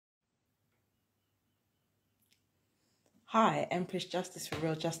Hi, Empress Justice for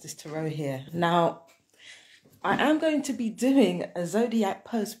Real Justice Tarot here. Now, I am going to be doing a zodiac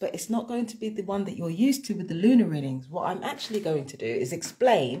post, but it's not going to be the one that you're used to with the lunar readings. What I'm actually going to do is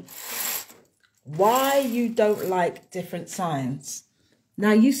explain why you don't like different signs.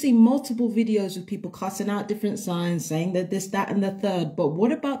 Now, you see multiple videos of people cussing out different signs, saying that this, that, and the third. But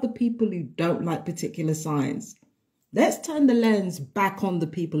what about the people who don't like particular signs? Let's turn the lens back on the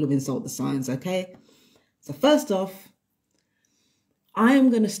people who insult the signs, okay? So first off, I am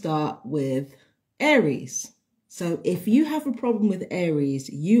going to start with Aries. So if you have a problem with Aries,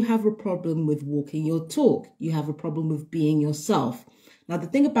 you have a problem with walking your talk. You have a problem with being yourself. Now, the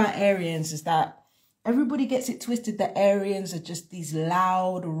thing about Arians is that everybody gets it twisted that Arians are just these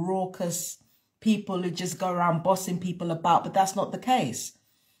loud, raucous people who just go around bossing people about, but that's not the case.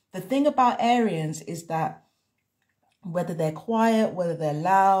 The thing about Arians is that whether they're quiet, whether they're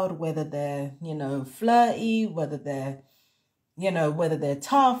loud, whether they're, flirty, whether they're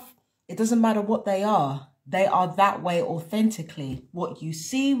tough, it doesn't matter what they are that way authentically. What you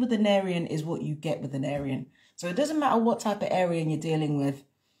see with an Arian is what you get with an Arian. So it doesn't matter what type of Arian you're dealing with.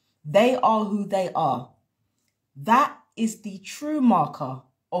 They are who they are. That is the true marker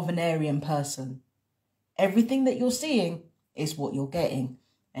of an Arian person. Everything that you're seeing is what you're getting.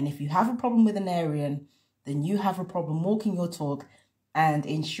 And if you have a problem with an Arian, then you have a problem walking your talk and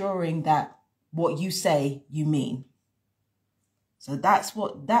ensuring that what you say, you mean. So that's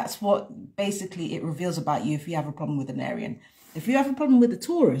what basically it reveals about you if you have a problem with an Arian. If you have a problem with a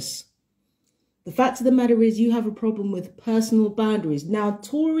Taurus, the fact of the matter is you have a problem with personal boundaries. Now,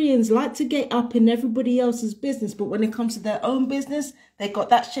 Taurians like to get up in everybody else's business, but when it comes to their own business, they got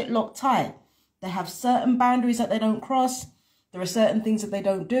that shit locked tight. They have certain boundaries that they don't cross. There are certain things that they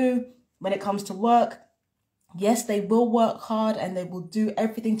don't do. When it comes to work, yes, they will work hard and they will do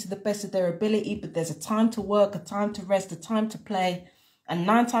everything to the best of their ability, but there's a time to work, a time to rest, a time to play. And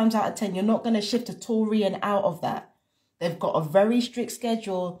 9 times out of 10, you're not going to shift a Taurian out of that. They've got a very strict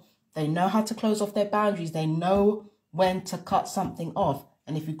schedule. They know how to close off their boundaries. They know when to cut something off.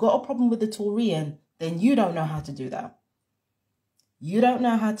 And if you've got a problem with the Taurian, then you don't know how to do that. You don't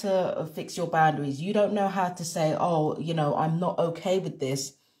know how to fix your boundaries. You don't know how to say, oh, I'm not okay with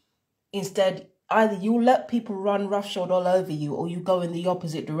this. Instead, either you'll let people run roughshod all over you, or you go in the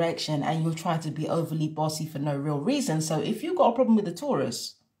opposite direction and you'll try to be overly bossy for no real reason. So if you've got a problem with the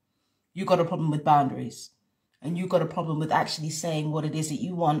Taurus, you've got a problem with boundaries. And you've got a problem with actually saying what it is that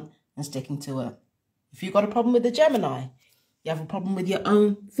you want and sticking to it. If you've got a problem with the Gemini, you have a problem with your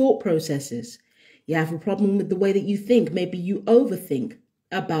own thought processes. You have a problem with the way that you think. Maybe you overthink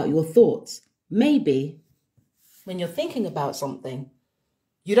about your thoughts. Maybe when you're thinking about something,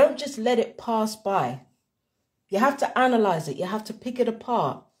 you don't just let it pass by. You have to analyze it. You have to pick it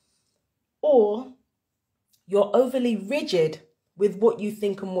apart. Or you're overly rigid with what you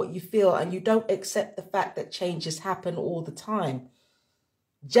think and what you feel, and you don't accept the fact that changes happen all the time.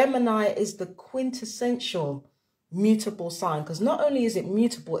 Gemini is the quintessential mutable sign, because not only is it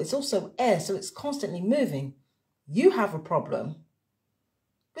mutable, it's also air, so it's constantly moving. You have a problem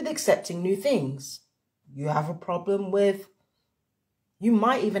with accepting new things. You have a problem with You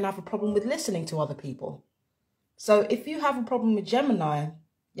might even have a problem with listening to other people. So if you have a problem with Gemini,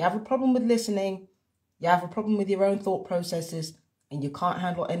 you have a problem with listening, you have a problem with your own thought processes, and you can't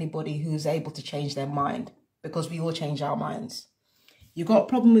handle anybody who's able to change their mind, because we all change our minds. You've got a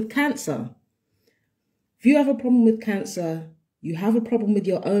problem with Cancer. If you have a problem with Cancer, you have a problem with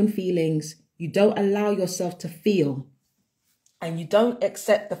your own feelings. You don't allow yourself to feel, and you don't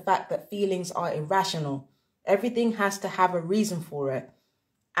accept the fact that feelings are irrational. Everything has to have a reason for it.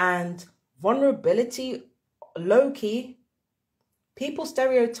 And vulnerability, low-key, people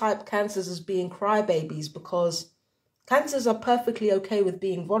stereotype Cancers as being crybabies because Cancers are perfectly okay with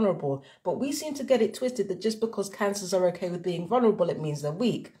being vulnerable. But we seem to get it twisted that just because Cancers are okay with being vulnerable, it means they're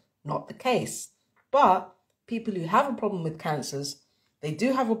weak. Not the case. But people who have a problem with Cancers, they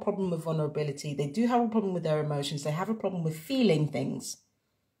do have a problem with vulnerability. They do have a problem with their emotions. They have a problem with feeling things.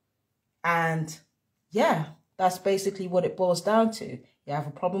 And yeah, that's basically what it boils down to. You have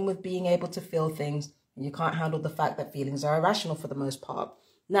a problem with being able to feel things, and you can't handle the fact that feelings are irrational for the most part.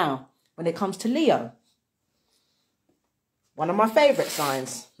 Now, when it comes to Leo, one of my favorite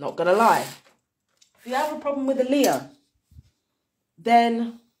signs, not gonna lie. If you have a problem with a Leo,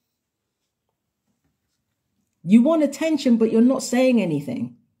 then you want attention, but you're not saying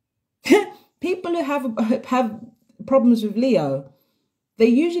anything. People who have problems with Leo, they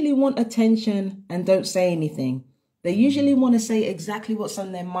usually want attention and don't say anything. They usually want to say exactly what's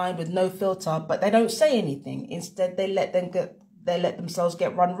on their mind with no filter, but they don't say anything. Instead, they let themselves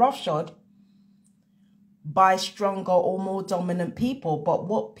get run roughshod by stronger or more dominant people. But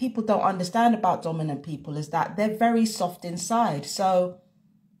what people don't understand about dominant people is that they're very soft inside. So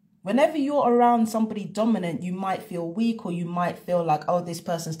whenever you're around somebody dominant, you might feel weak, or you might feel like, oh, this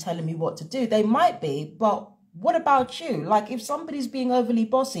person's telling me what to do. They might be, but what about you? Like, if somebody's being overly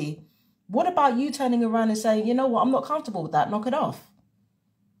bossy, what about you turning around and saying, you know what, I'm not comfortable with that, knock it off?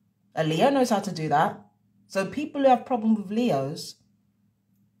 A Leo knows how to do that. So people who have problem with Leos,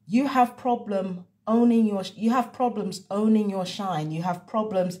 you have problems owning your shine. You have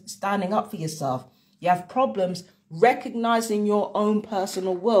problems standing up for yourself. You have problems recognizing your own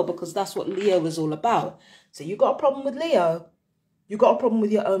personal will, because that's what Leo is all about. So you got a problem with Leo. You got a problem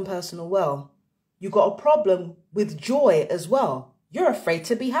with your own personal will. You got a problem with joy as well. You're afraid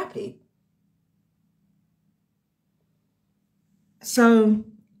to be happy. So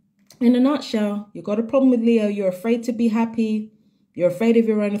in a nutshell, you got a problem with Leo. You're afraid to be happy. You're afraid of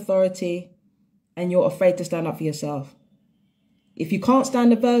your own authority. And you're afraid to stand up for yourself. If you can't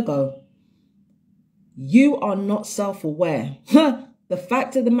stand a Virgo, you are not self-aware. The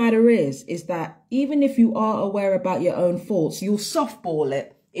fact of the matter is that even if you are aware about your own faults, you'll softball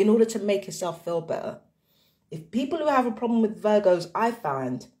it in order to make yourself feel better. If people who have a problem with Virgos, I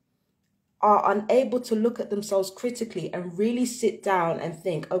find, are unable to look at themselves critically and really sit down and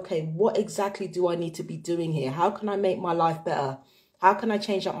think, okay, what exactly do I need to be doing here? How can I make my life better? How can I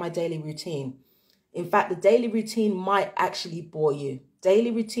change up my daily routine? In fact, the daily routine might actually bore you.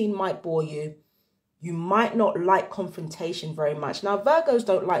 Daily routine might bore you. You might not like confrontation very much. Now, Virgos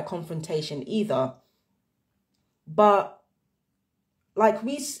don't like confrontation either. But like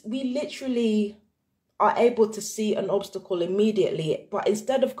we literally are able to see an obstacle immediately. But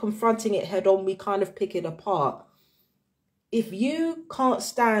instead of confronting it head on, we kind of pick it apart. If you can't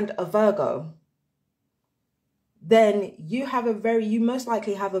stand a Virgo, then you most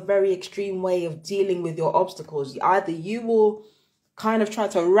likely have a very extreme way of dealing with your obstacles. Either you will kind of try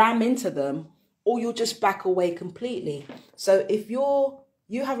to ram into them, or you'll just back away completely. So if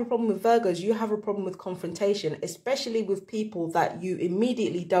you have a problem with Virgos, you have a problem with confrontation, especially with people that you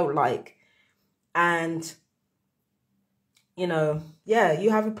immediately don't like. And, you know, yeah, you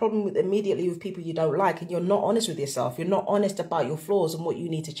have a problem immediately with people you don't like, and you're not honest with yourself. You're not honest about your flaws and what you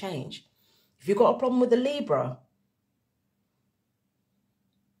need to change. If you've got a problem with a Libra,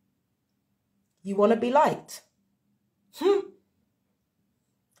 you want to be liked.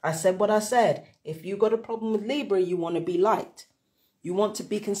 I said what I said. If you got a problem with Libra, you want to be liked. You want to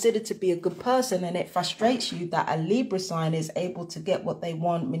be considered to be a good person, and it frustrates you that a Libra sign is able to get what they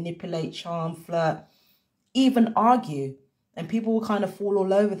want, manipulate, charm, flirt, even argue, and people will kind of fall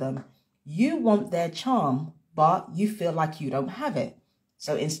all over them. You want their charm, but you feel like you don't have it.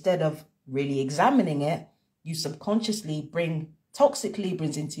 So instead of really examining it, you subconsciously bring toxic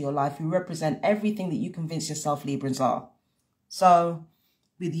Librans into your life who represent everything that you convince yourself Librans are. So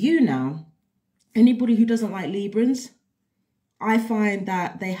with you now, anybody who doesn't like Librans, I find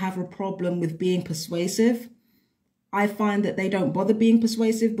that they have a problem with being persuasive. I find that they don't bother being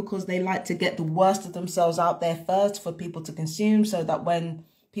persuasive because they like to get the worst of themselves out there first for people to consume, so that when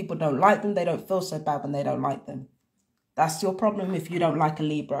people don't like them, they don't feel so bad when they don't like them. That's your problem if you don't like a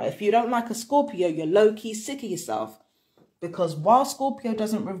Libra. If you don't like a Scorpio, you're low-key sick of yourself. Because while Scorpio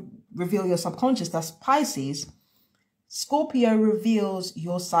doesn't reveal your subconscious, that's Pisces, Scorpio reveals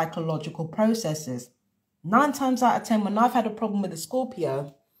your psychological processes. 9 times out of 10, when I've had a problem with a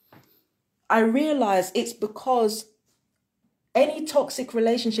Scorpio, I realize it's because any toxic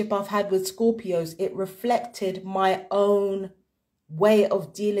relationship I've had with Scorpios, it reflected my own way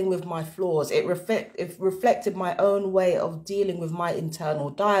of dealing with my flaws. It reflected my own way of dealing with my internal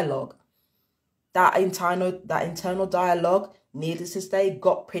dialogue. That internal dialogue, needless to say,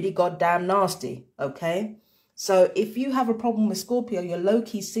 got pretty goddamn nasty, okay? So if you have a problem with Scorpio, you're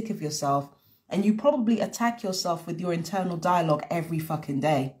low-key sick of yourself, and you probably attack yourself with your internal dialogue every fucking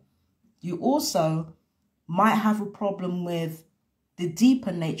day. You also might have a problem with the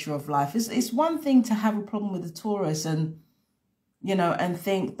deeper nature of life. It's one thing to have a problem with a Taurus and, you know, and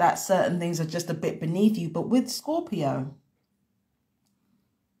think that certain things are just a bit beneath you. But with Scorpio,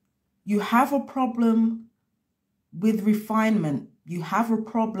 you have a problem with refinement. You have a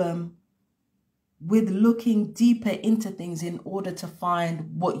problem with looking deeper into things in order to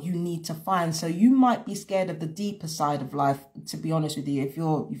find what you need to find. So you might be scared of the deeper side of life, to be honest with you, if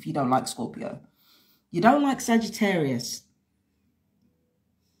you don't like Scorpio. You don't like Sagittarius.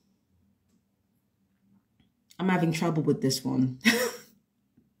 I'm having trouble with this one.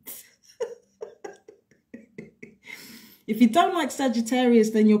 If you don't like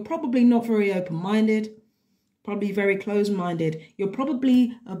Sagittarius, then you're probably not very open-minded, probably very closed-minded. You're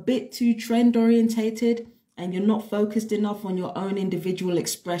probably a bit too trend-orientated. and you're not focused enough on your own individual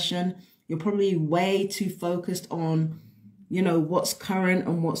expression. You're probably way too focused on, you know, what's current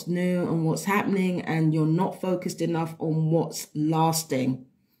and what's new and what's happening, and you're not focused enough on what's lasting.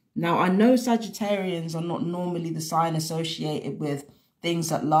 Now, I know Sagittarians are not normally the sign associated with things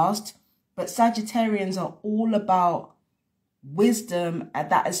that last, but Sagittarians are all about wisdom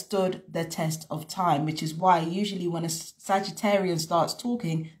that has stood the test of time, which is why usually when a Sagittarian starts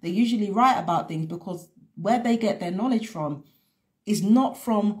talking, they usually write about things, because where they get their knowledge from is not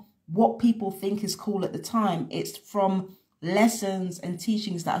from what people think is cool at the time. It's from lessons and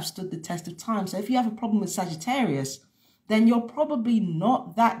teachings that have stood the test of time. So if you have a problem with Sagittarius, then you're probably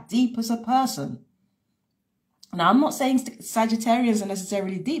not that deep as a person. Now, I'm not saying Sagittarians are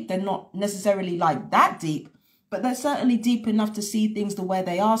necessarily deep. They're not necessarily like that deep, but they're certainly deep enough to see things the way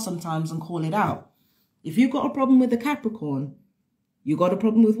they are sometimes and call it out. If you've got a problem with a Capricorn, you got a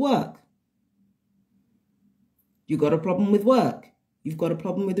problem with work. You got a problem with work. You've got a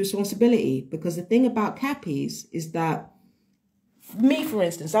problem with responsibility. Because the thing about Cappies is that, me, for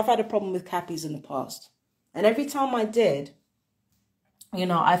instance, I've had a problem with Cappies in the past. And every time I did, you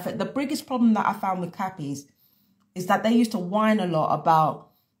know, the biggest problem that I found with Cappies is that they used to whine a lot about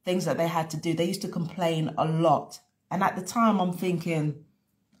things that they had to do. They used to complain a lot. And at the time, I'm thinking,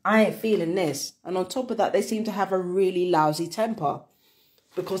 I ain't feeling this. And on top of that, they seem to have a really lousy temper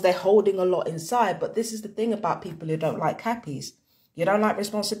because they're holding a lot inside. But this is the thing about people who don't like Cappies. You don't like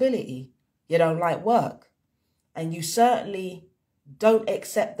responsibility. You don't like work. And you certainly don't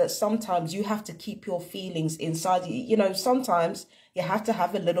accept that sometimes you have to keep your feelings inside you. You know, sometimes you have to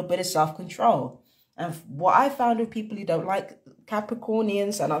have a little bit of self-control. And what I found with people who don't like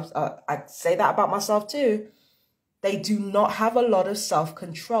Capricornians, and I say that about myself too, they do not have a lot of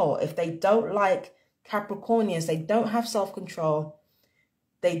self-control. If they don't like Capricornians, they don't have self-control.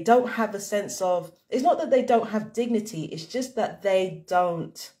 They don't have a sense of, it's not that they don't have dignity, it's just that they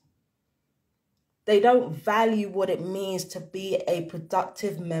don't value what it means to be a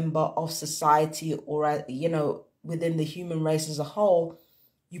productive member of society, or, you know, within the human race as a whole.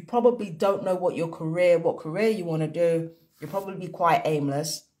 You probably don't know what career you want to do. You're probably quite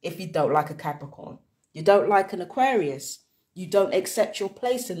aimless if you don't like a Capricorn. You don't like an Aquarius. You don't accept your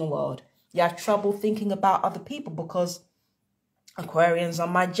place in the world. You have trouble thinking about other people because Aquarians are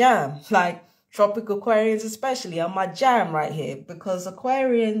my jam. Like tropical Aquarians especially are my jam right here, because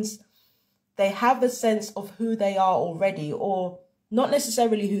Aquarians, they have a sense of who they are already, or not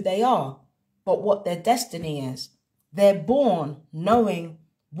necessarily who they are, but what their destiny is. They're born knowing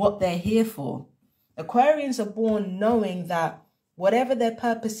what they're here for. Aquarians are born knowing that whatever their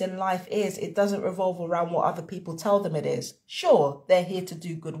purpose in life is, it doesn't revolve around what other people tell them it is. Sure, they're here to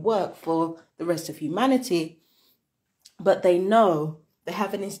do good work for the rest of humanity, but they know, they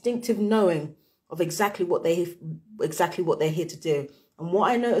have an instinctive knowing of exactly what they're here to do. And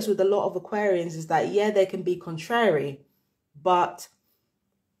what I notice with a lot of Aquarians is that, yeah, they can be contrary, but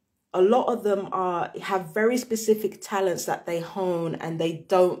a lot of them have very specific talents that they hone, and they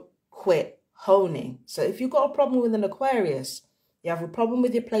don't quit honing. So if you've got a problem with an Aquarius, you have a problem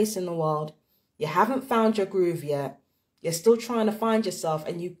with your place in the world, you haven't found your groove yet, you're still trying to find yourself,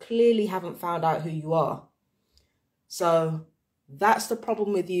 and you clearly haven't found out who you are. So that's the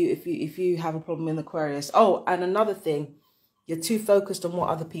problem with you if you have a problem in Aquarius. Oh, and another thing, you're too focused on what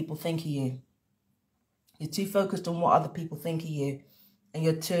other people think of you. You're too focused on what other people think of you. And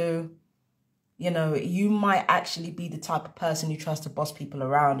you're too, you know, you might actually be the type of person who tries to boss people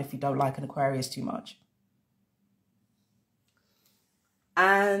around if you don't like an Aquarius too much.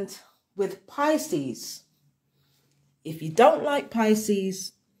 And with Pisces, if you don't like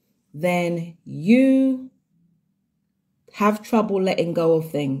Pisces, then you have trouble letting go of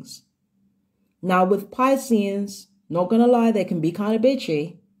things. Now with Pisceans, not gonna lie, they can be kind of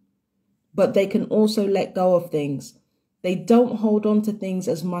bitchy, but they can also let go of things. They don't hold on to things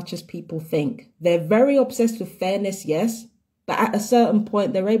as much as people think. They're very obsessed with fairness, yes, but at a certain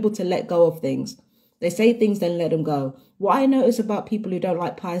point, they're able to let go of things. They say things, then let them go. What I notice about people who don't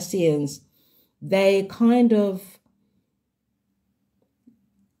like Pisceans, they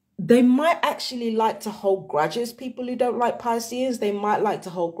might actually like to hold grudges. People who don't like Pisceans, they might like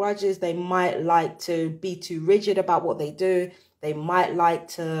to hold grudges. They might like to be too rigid about what they do. They might like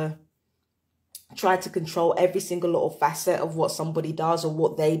to try to control every single little facet of what somebody does or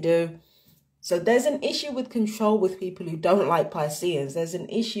what they do. So there's an issue with control with people who don't like Pisceans. There's an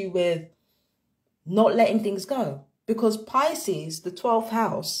issue with not letting things go. Because Pisces, the 12th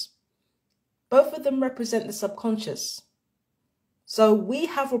house, both of them represent the subconscious. So we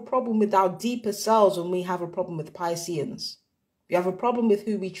have a problem with our deeper selves when we have a problem with Pisceans. We have a problem with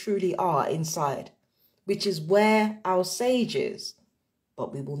who we truly are inside. which is where our sage is.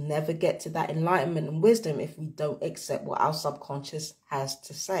 But we will never get to that enlightenment and wisdom if we don't accept what our subconscious has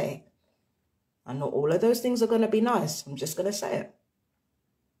to say. And not all of those things are going to be nice. I'm just going to say it.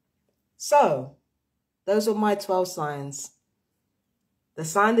 So, those are my 12 signs. The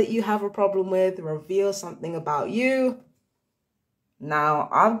sign that you have a problem with reveals something about you. Now,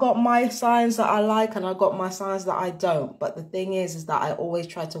 I've got my signs that I like and I've got my signs that I don't. But the thing is that I always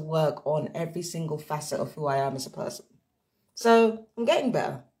try to work on every single facet of who I am as a person. So, I'm getting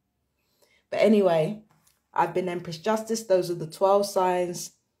better. But anyway, I've been Empress Justice. Those are the 12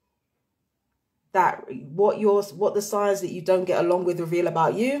 signs that what the signs that you don't get along with reveal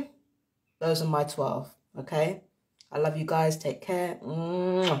about you. Those are my 12. Okay? I love you guys. Take care.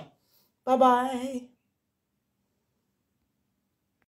 Bye-bye.